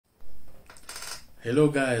Hello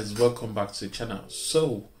guys, welcome back to the channel.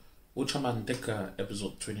 So, Ultraman Decker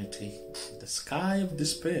episode 23, The Sky of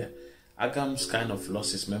Despair. Agam's kind of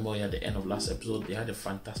lost his memory at the end of last episode. They had a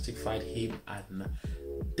fantastic fight, him and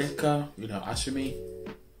Decker, Asumi.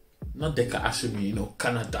 Not Decker, Asumi,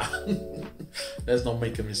 Canada. Let's not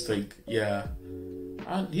make a mistake. Yeah.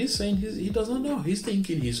 And he's saying he doesn't know. He's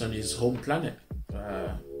thinking he's on his home planet.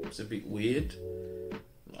 It's a bit weird.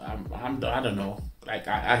 I don't know. Like,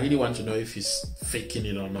 I really want to know if he's faking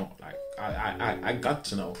it or not. Like, I got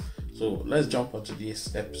to know. So let's jump onto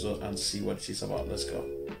this episode and see what she's about. Let's go.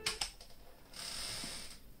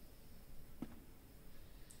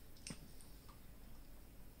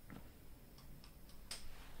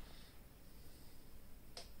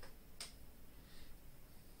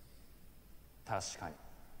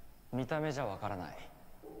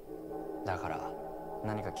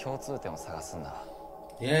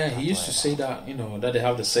 Yeah, he used to say that, that they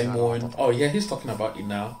have the same one. Oh yeah, he's talking about it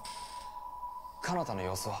now.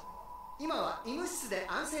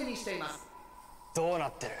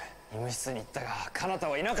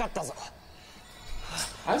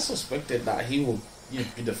 I suspected that he would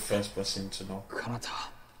be the first person to know.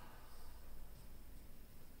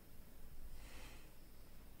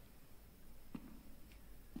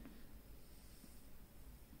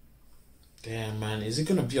 Damn, man, is he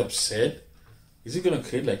gonna be upset? Is he gonna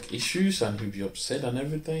create like issues and he'll be upset and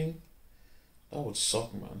everything? That would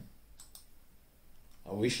suck, man.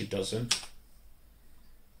 I wish he doesn't.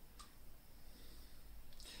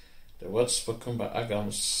 The words spoken by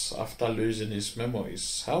Agams after losing his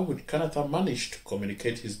memories. How would Kanata manage to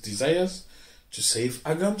communicate his desires to save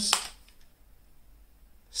Agams?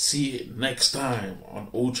 See it next time on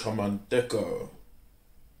Ultraman Decker.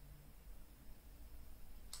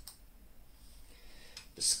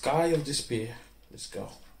 The Sky of Despair. Let's go.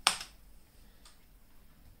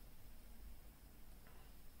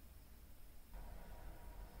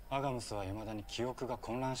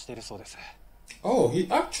 Oh, he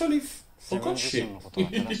actually forgot shit.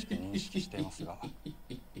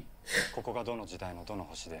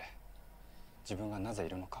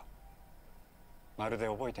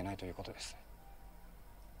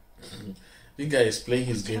 This guy is playing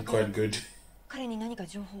his game quite good.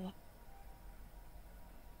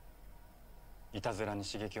 いたずらに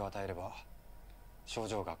刺激を与えれば症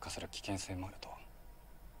状が悪化する危険性もあると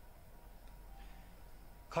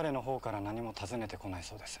彼の方から何も尋ねてこない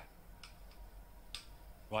そうです。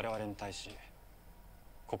我々に対し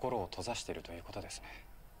心を閉ざしているということですね。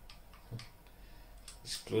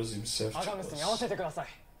アガムスに合わせてください。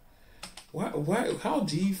 How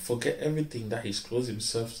do you forget everything that he's closed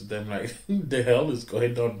himself to them? Like, the hell is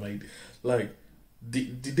going on, mate? Like,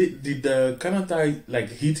 did the Kanata like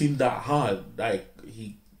hit him that hard? Like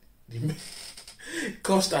he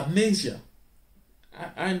caused amnesia?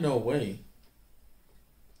 I no way.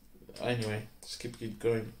 Anyway, let's keep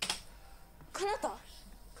going. Kanata?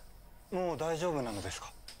 もう大丈夫なのです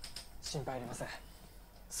か？心配ありません。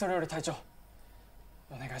それより隊長、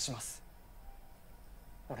お願いします。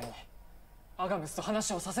俺にアガムスと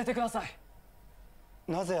話をさせてください。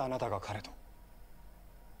なぜあなたが彼と？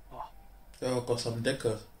 Oh, got some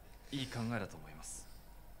Decker. いい考えだと思います。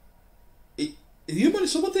You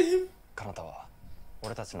managed to spot him? 彼方は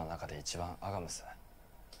俺たちの中で一番アガムス。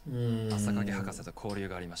朝影博士と交流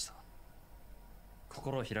がありました。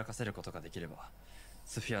心を開かせることができれば、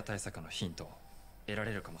スフィア対策のヒントを得ら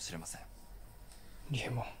れるかもしれません。リエ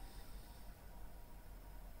モン。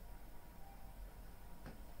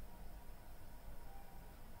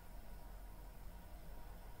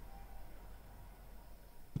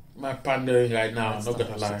My pandering right now, I'm not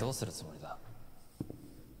gonna lie. どうするつもりだ？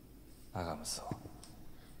アガムスを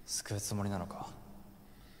救うつもりなのか？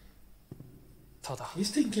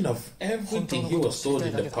 He's thinking of everything he was told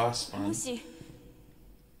in the past, man.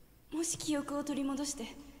 もし記憶を取り戻して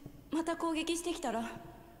また攻撃してきたら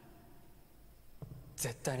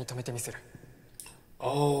絶対に止めてみせる。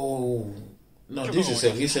 Oh, no, this is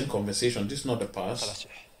a recent conversation. This is not the ただ past. し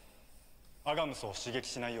アガムスを刺激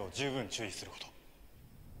しないよう十分注意すること。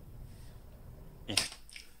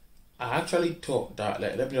 I actually thought that,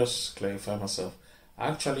 like, let me just clarify myself. I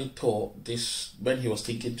actually thought this, when he was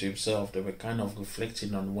thinking to himself, they were kind of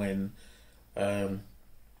reflecting on when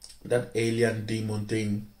that alien demon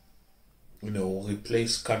thing,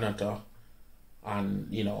 replaced Kanata. And,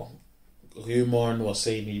 Ryumon was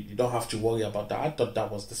saying you don't have to worry about that. I thought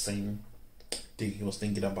that was the same thing he was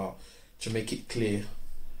thinking about, to make it clear.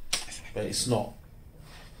 But it's not.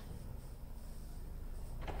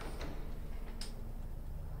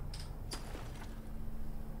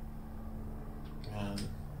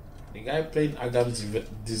 The guy playing Agam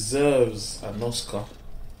deserves an Oscar.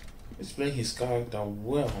 He's playing his character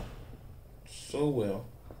well. So well.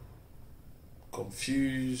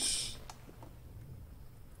 Confused.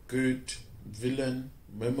 Good. Villain.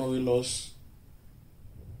 Memory loss.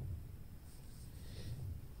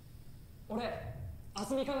 俺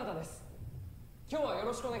渥美かなたです。今日はよ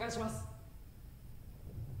ろしくお願いします。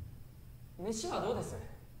飯はどうです？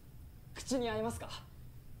口に合いますか？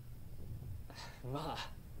まあ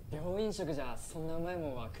病院食じゃそんなうまいも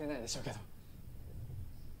んは食えないでしょうけど。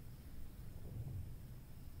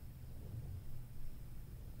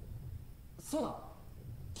そうだ、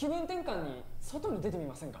気分転換に外に出てみ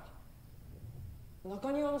ませんか？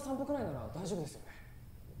中庭の散歩くらいなら大丈夫ですよね。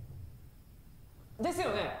です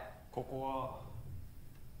よね。ここは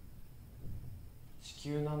地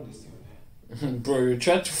球なんですよね。Bro, you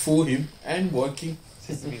tried to fool him and working.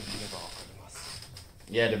 設備を見ればわかります。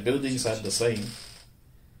Yeah, the buildings are the same.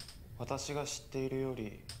 私が知っているよ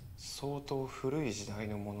り相当古い時代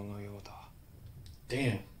のもののようだ。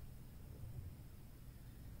Damn.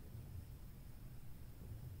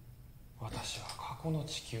 私は過去の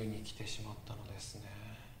地球に来てしまったのですね。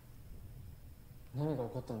何が起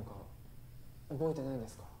こったのか覚えてないんで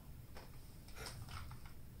すか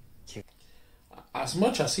？As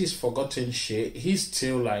much as he's forgotten shit, he's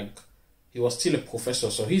still like, he was still a professor,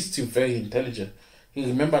 so he's still very intelligent. He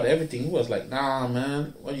remembered everything. He was like, nah,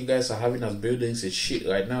 man, what you guys are having as buildings is shit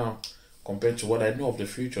right now compared to what I know of the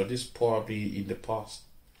future. This is probably in the past.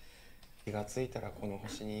 気がついたらこの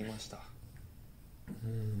星にいました。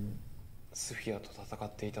スフィアと戦っ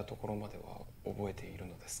ていたところまでは覚えている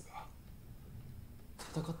のですが。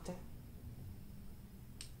戦って？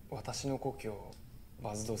私の故郷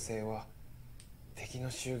バズド星は敵の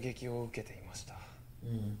襲撃を受けていました。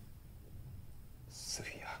スフ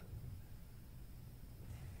ィア、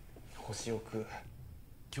星を食う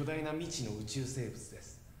巨大な未知の宇宙生物で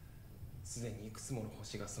す。すでにいくつもの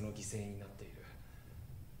星がその犠牲になっている。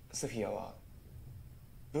スフィアは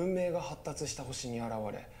文明が発達した星に現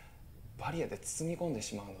れバリアで包み込んで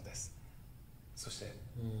しまうのです。そして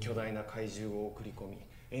巨大な怪獣を送り込み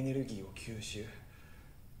エネルギーを吸収。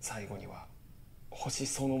最後には星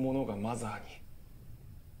そのものがマザーに。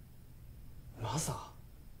マザー？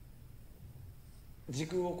時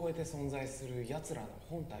空を超えて存在する奴らの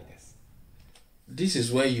本体です。This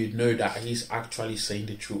is where you know that he's actually saying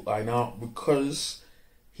the truth right now, because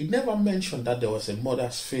he never mentioned that there was a mother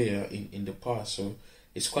sphere in the past, so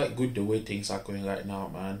it's quite good the way things are going right now,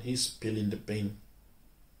 man. He's spilling the pain.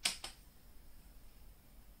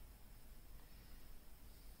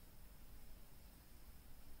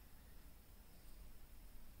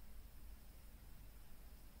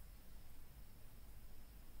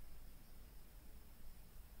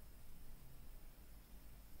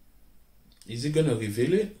 Is he gonna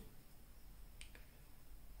reveal it?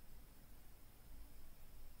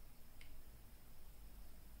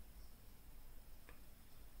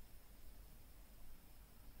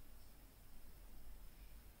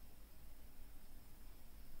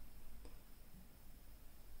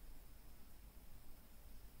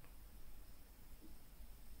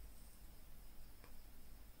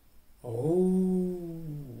 Oh.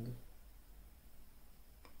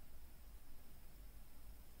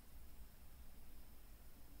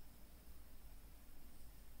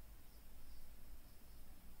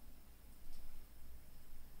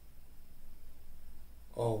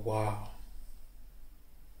 Oh, wow.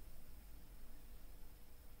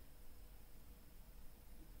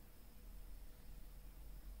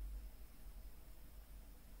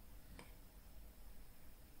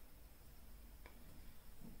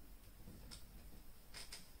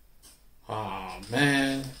 Ah,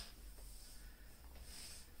 man.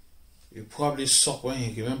 You probably suck when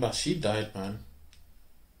you remember she died, man.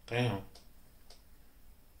 Damn.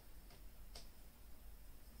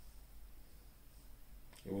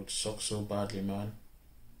 It would suck so badly, man.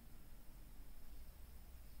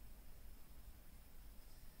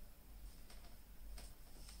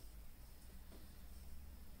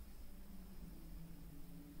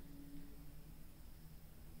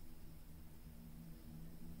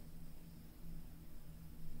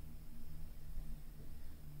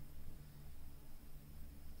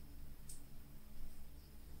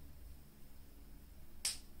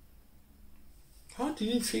 How did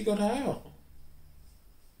you figure that out?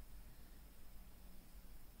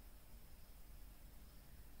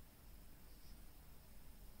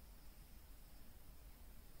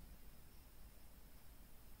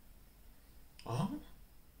 Huh?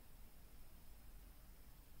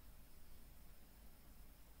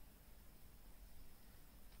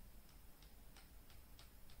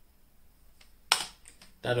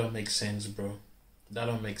 That don't make sense, bro. That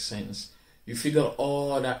don't make sense. You figure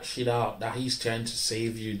all that shit out, that he's trying to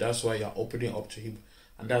save you. That's why you're opening up to him.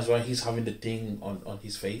 And that's why he's having the thing on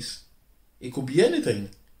his face. It could be anything.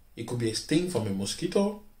 It could be a sting from a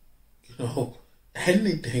mosquito. You know,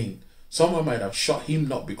 anything. Someone might have shot him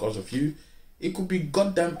not because of you. It could be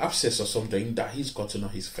goddamn abscess or something that he's gotten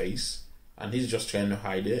on his face. And he's just trying to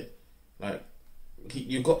hide it. Like,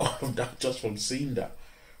 you got all of that just from seeing that.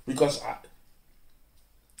 Because,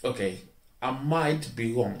 I might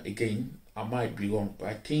be wrong. Again, I might be wrong. But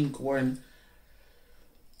I think when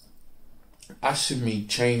Asumi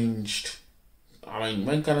changed,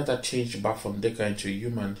 when Kanata changed back from Decker into a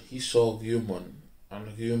human, he saw human. And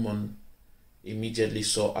human immediately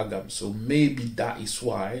saw Agam. So maybe that is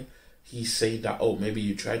why he said that, oh, maybe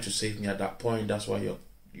you tried to save me at that point. That's why you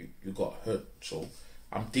got hurt. So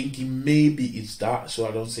I'm thinking maybe it's that, so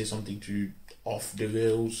I don't say something too off the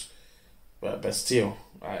rails. But still,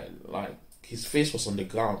 like his face was on the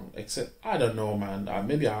ground. Except I don't know, man.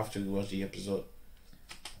 Maybe I have to watch the episode.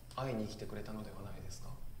 会いに来てくれたのではないですか。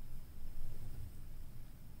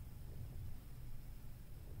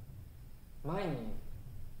前に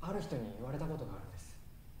ある人に言われたことがあるんです。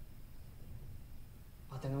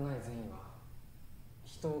当てのない善意は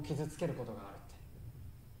人を傷つけることがあるって。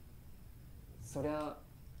そりゃ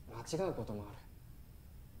間違うこともある。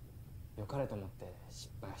良かれと思って失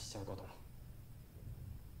敗しちゃうことも。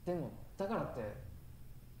でもだからって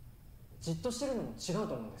じっとしてるのも違う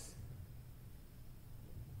と思うんです。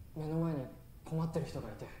目の前に困ってる人が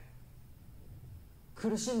いて、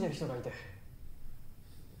苦しんでる人がいて、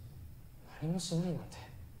何もしないなんて。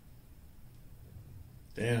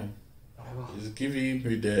Damn. He's giving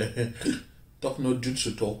me the talk no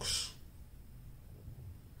jutsu talks.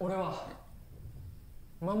 俺は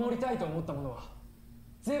守りたいと思ったものは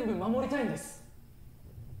全部守りたいんです。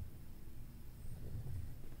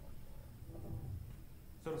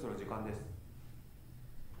そろそろ時間です。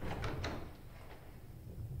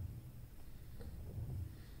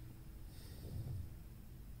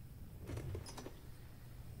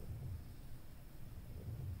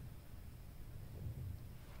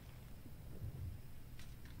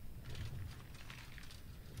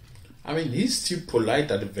I mean, he's still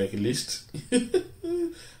polite at the very least.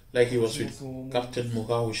 Like he was with Captain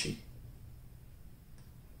Muraoshi.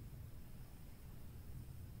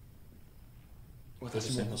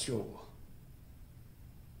 私も今日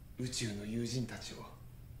宇宙の友人たちを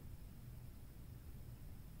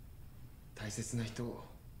大切な人を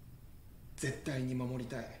絶対に守り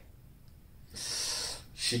たい。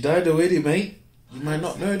 She died already, mate. You might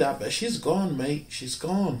not know that, but she's gone, mate. She's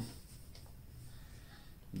gone.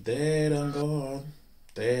 Dead and gone.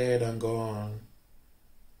 Dead and gone.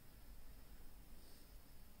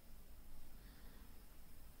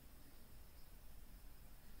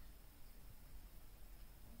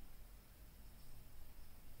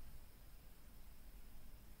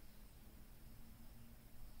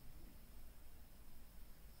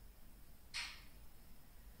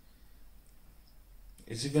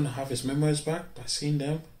 Is he gonna have his memories back by seeing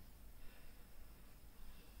them?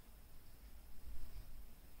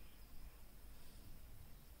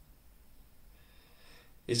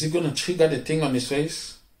 Is he gonna trigger the thing on his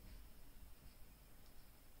face?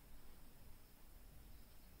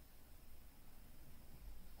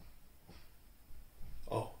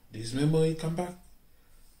 Oh, did his memory come back?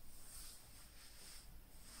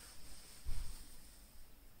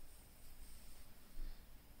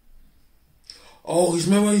 Oh, his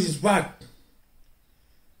memory is back.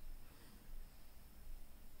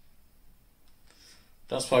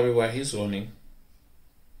 That's probably why he's running.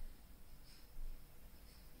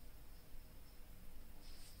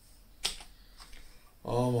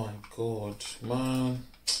 Oh my god, man.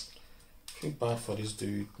 Feel bad for this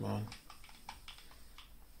dude, man.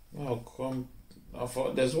 Oh, come. I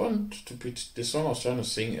thought there's one stupid. The song I was trying to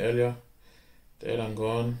sing earlier. Dead and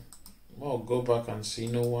gone. Well, go back and see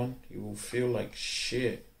no one. You will feel like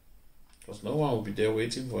shit. Because no one will be there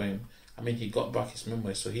waiting for him. I mean, he got back his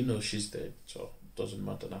memory, so he knows she's dead. So it doesn't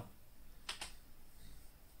matter now.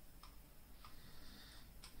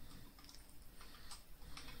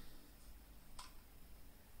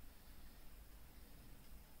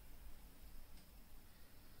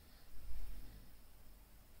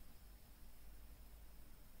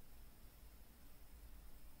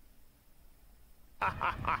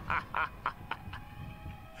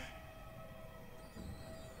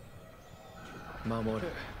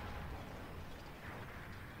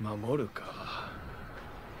守るか。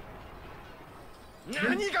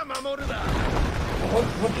何が守るだ。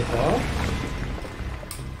What the hell?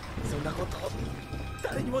 そんなこと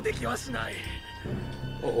誰にもできはしない。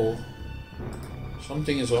Uh-oh.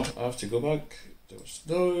 Something is wrong. I have to go back. There was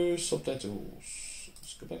no subtitles.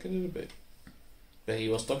 Let's go back a little bit. But he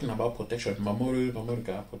was talking about protection. Mamoru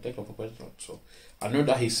ga protect or protection. So I know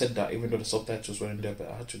that he said that even though the subtitles weren't there, but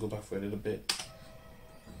I had to go back for a little bit.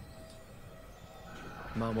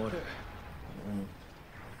 Mamoru.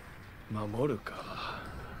 Mamoru ka.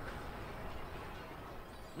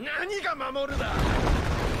 Nani ga mamoru da?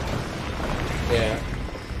 Yeah.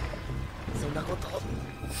 そんなこと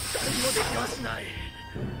誰にもできはしない。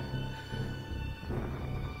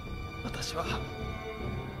私は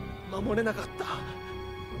守れなかった。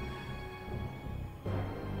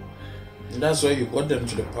 And that's why you got them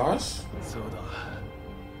to the pass? そうだ。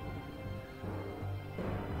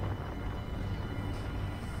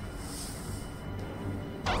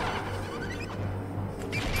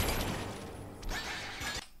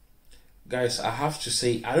 Guys, I have to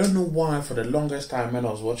say, I don't know why for the longest time when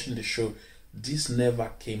I was watching the show, this never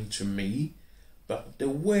came to me. But the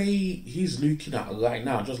way he's looking at right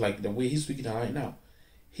now, just like the way he's looking at right now,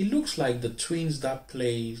 he looks like the twins that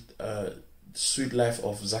played Sweet Life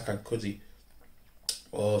of Zack and Cody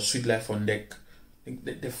or Sweet Life on Deck.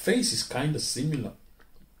 The face is kind of similar.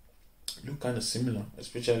 Look kind of similar,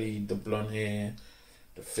 especially the blonde hair,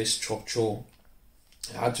 the face structure.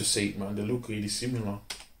 I had to say it, man. They look really similar.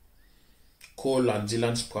 Cole and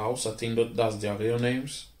Dylan Sprouse, I think that's their real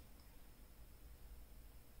names.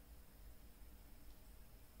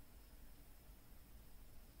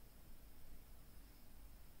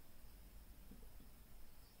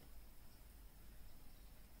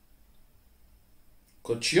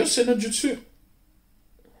 Kochiyose no Jutsu.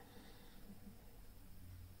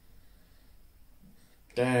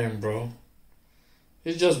 Damn, bro.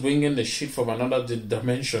 He's just bringing the shit from another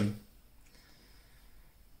dimension.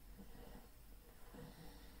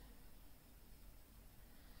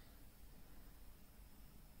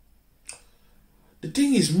 The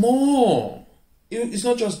thing is more. It's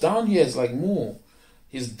not just down here, it's like more.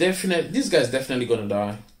 This guy's definitely gonna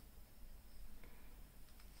die.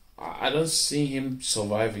 I don't see him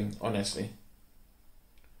surviving, honestly.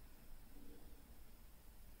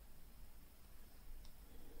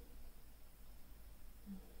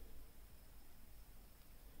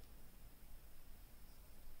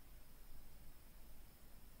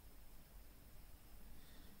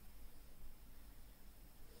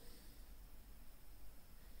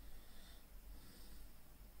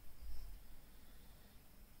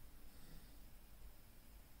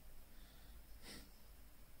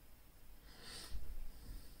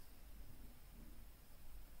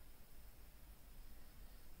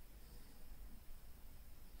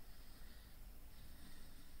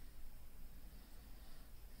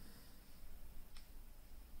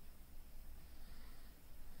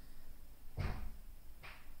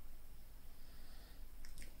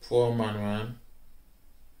 Poor man.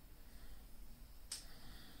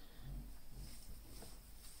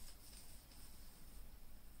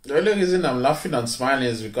 The only reason I'm laughing and smiling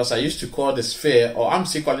is because I used to call the sphere, or I'm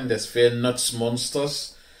still calling the sphere, nuts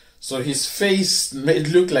monsters. So his face made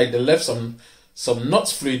look like they left some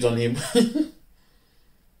nuts fluid on him.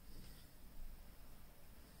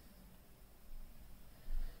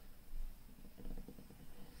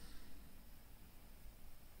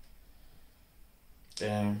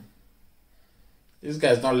 Damn. This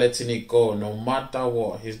guy's not letting it go, no matter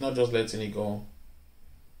what. He's not just letting it go.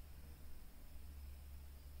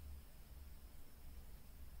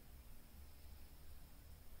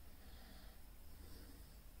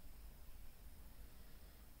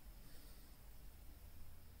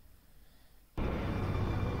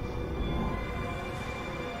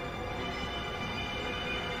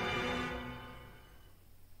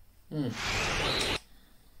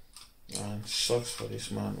 Man, sucks for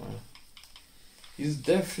this man. He's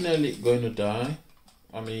definitely going to die.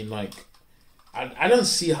 I mean, like, I don't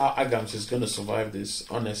see how Agams is going to survive this,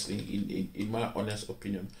 honestly, in my honest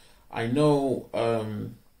opinion. I know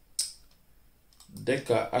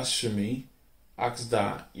Decker Asumi asked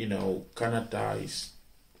that, you know, Kanata's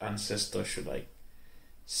ancestor should, like,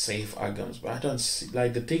 save Agams. But I don't see,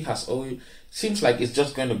 like, the thing has always, seems like it's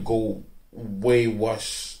just going to go way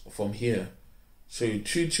worse from here. So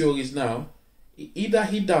two theories now: either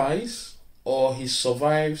he dies or he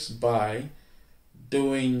survives by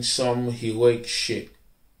doing some heroic shit,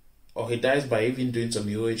 or he dies by even doing some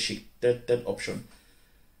heroic shit. That option.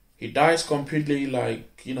 He dies completely,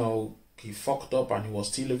 like, you know, he fucked up and he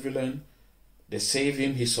was still a villain. They save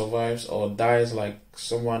him, he survives, or dies like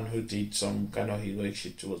someone who did some kind of heroic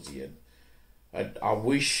shit towards the end. I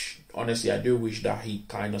wish, honestly, I do wish that he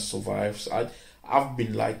kind of survives. I've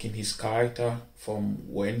been liking his character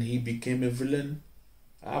from when he became a villain.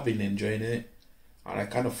 I've been enjoying it, and I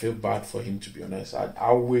kind of feel bad for him, to be honest.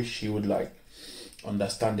 I wish he would like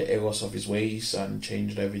understand the errors of his ways and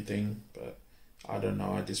change everything, but I don't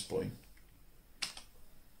know at this point.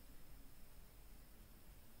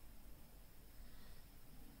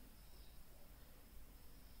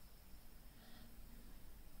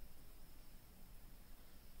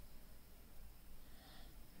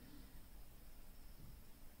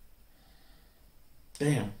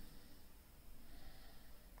 Damn.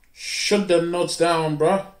 Shut them nuts down,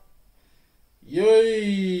 bruh.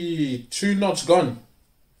 Yay! 2 nuts gone.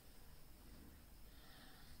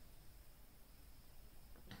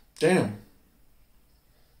 Damn.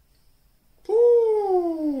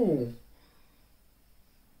 Ooh.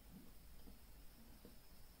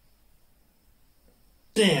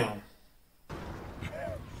 Damn.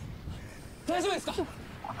 大丈夫ですか？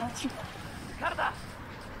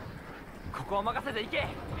ここは任せていけ。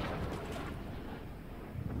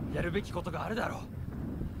やるべきことがあるだろう。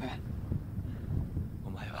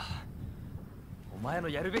お前の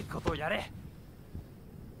やるべきことをやれ。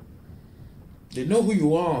 They know who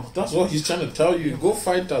you are. That's what he's trying to tell you. Go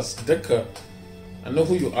fight us, Decker. I know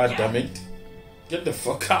who you are, damn it. Get the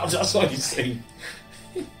fuck out. That's what he's saying.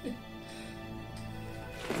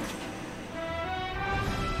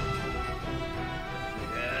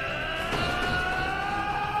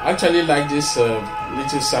 I actually like this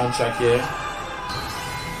little soundtrack here.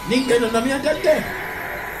 Ningen no namiyadete.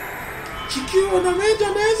 Chikyu no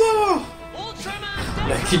namiyadanezo.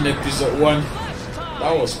 Like in episode 1.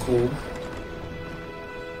 That was cool.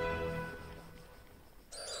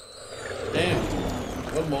 Damn.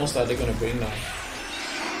 What monster are they gonna bring now?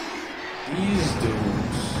 These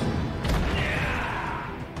dudes.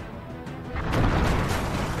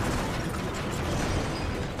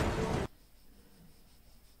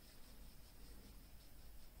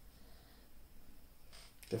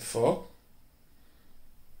 The fuck?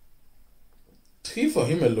 3 for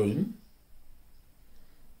him alone?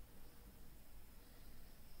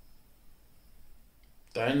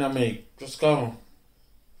 Dynamic. Just go.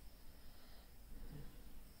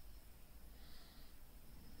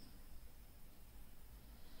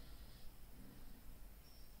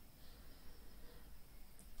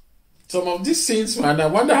 Some of these scenes, man, I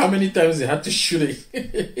wonder how many times they had to shoot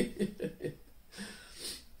it.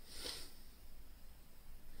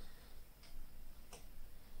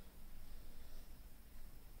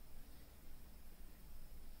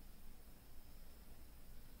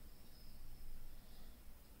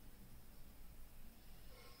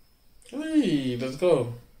 Hey, let's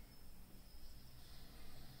go.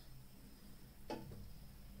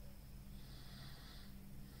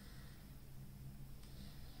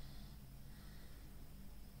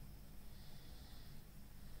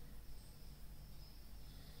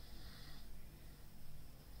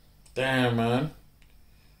 Damn, man.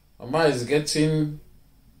 Amma is getting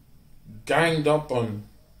ganged up on.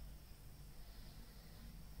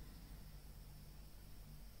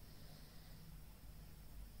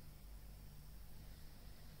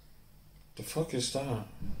 The fuck is that?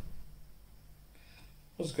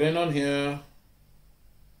 What's going on here?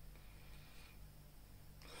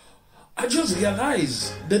 I just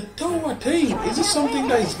realized the tower thing. Is it something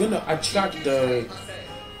that is gonna attract the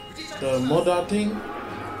mother thing?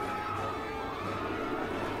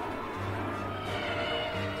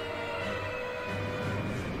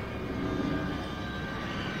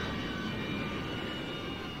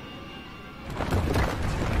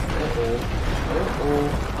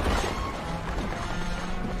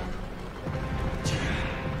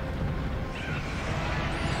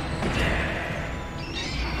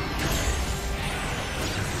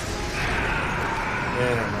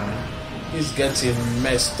 He's getting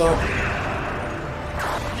messed up.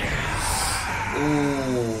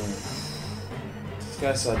 Ooh. These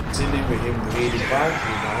guys are dealing with him really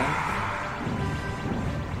badly, man.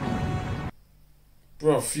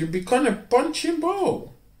 Bro, you become a punching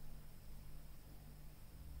ball.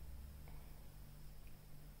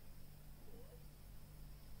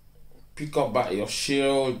 Pick up back your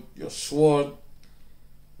shield, your sword.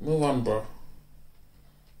 Move on, bro.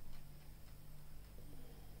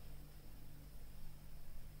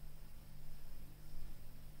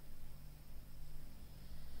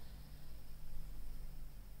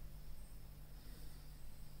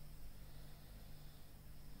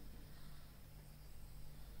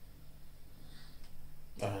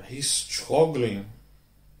 He's struggling.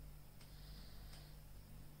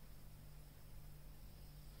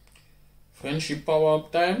 Friendship power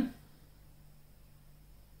up time.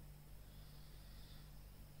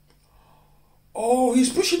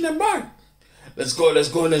 pushing them back. Let's go, let's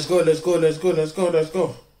go, let's go, let's go, let's go, let's go, let's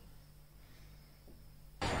go.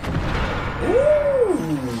 Ooh,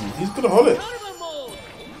 he's gonna hold it.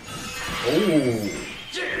 Oh.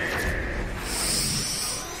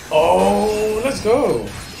 Oh, let's go.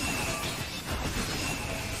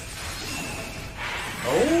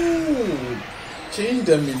 Oh, change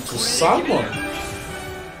them into salmon.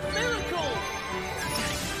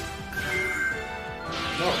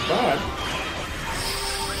 Not bad.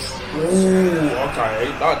 Ooh,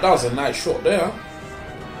 okay. That was a nice shot there.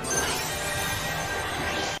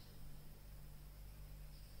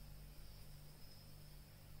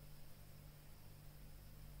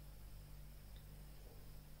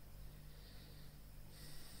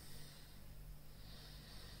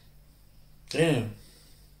 Damn.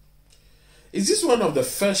 Is this one of the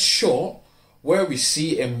first shot where we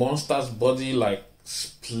see a monster's body like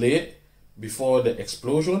split before the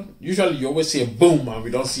explosion? Usually you always see a boom and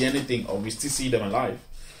we don't see anything, or we still see them alive.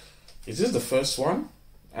 Is this the first one?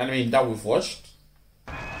 I mean, that we've watched?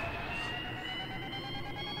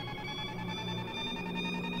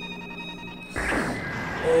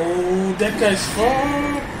 Oh, that guy's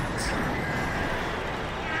fucked.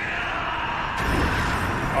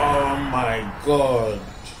 Oh my god.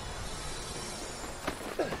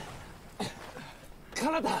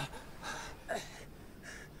 Kanata!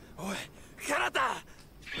 Oi, Kanata!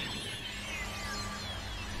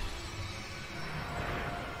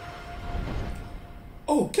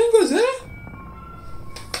 Oh, Kengo's there?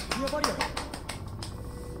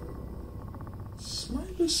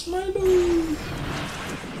 Smiley, smiley.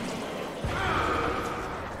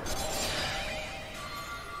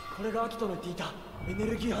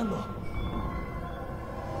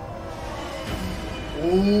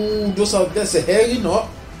 Ooh, that's a hairy knot.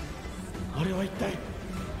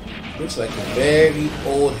 Looks like a very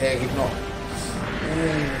old hairy knot.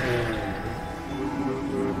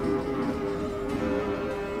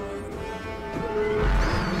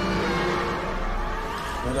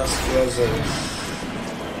 Another Squarezones.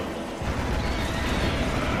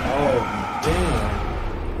 Oh, damn.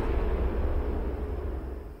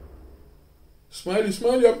 Smiley,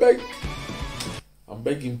 smiley, I'm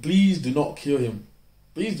begging, please do not kill him.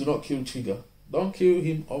 Please do not kill Chiga. Don't kill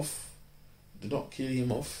him off. Do not kill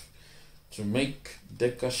him off to make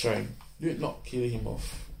Decker shine. Do not kill him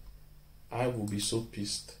off. I will be so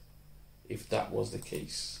pissed if that was the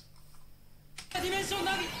case.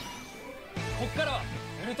 こっからは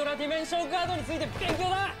ウルトラディメンションカードについて勉強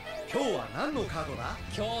だ。今日は何のカードだ？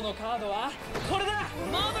今日のカードはこれだ。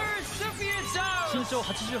身長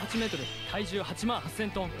88メートル、体重8万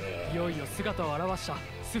8000トン。いよいよ姿を現した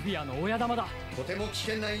スフィアの親玉だ。とても危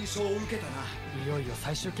険な印象を受けたな。いよいよ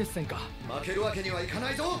最終決戦か。負けるわけにはいか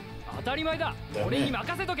ないぞ。当たり前だ。俺に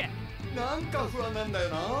任せとけ。なんか不安なんだよ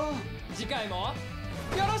な。次回も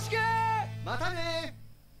よろしく。またね。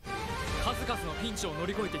数々のピンチを乗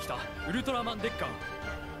り越えてきたウルトラマンデッカー。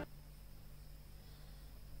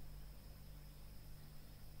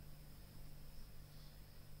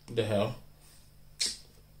The hell?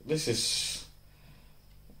 This is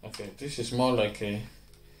okay. This is more like a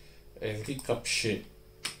recap shit.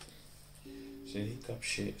 It's a recap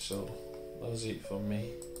shit. So that's it for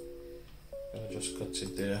me. Gonna just cut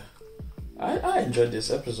it there. I enjoyed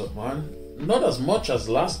this episode, man. Not as much as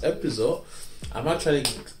last episode. I'm actually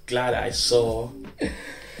glad I saw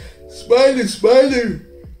Smiley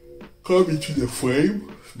come into the frame.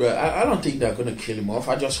 But I don't think they're gonna kill him off.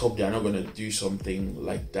 I just hope they're not gonna do something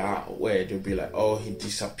like that where they'll be like, oh, he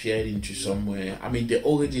disappeared into somewhere. I mean, they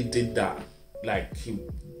already did that. Like, he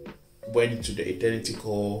went into the Eternity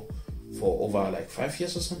Core for over like 5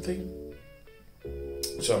 years or something.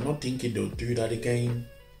 So I'm not thinking they'll do that again.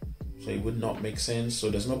 So it would not make sense. So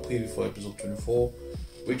there's no preview for episode 24,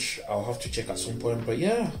 which I'll have to check at some point. But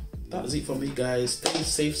yeah, that's it for me, guys. Stay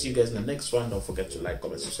safe. See you guys in the next one. Don't forget to like,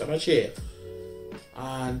 comment, subscribe, and share.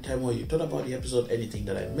 And tell me what you thought about the episode. Anything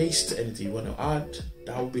that I missed, anything you want to add,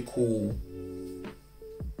 that would be cool.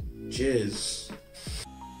 Cheers.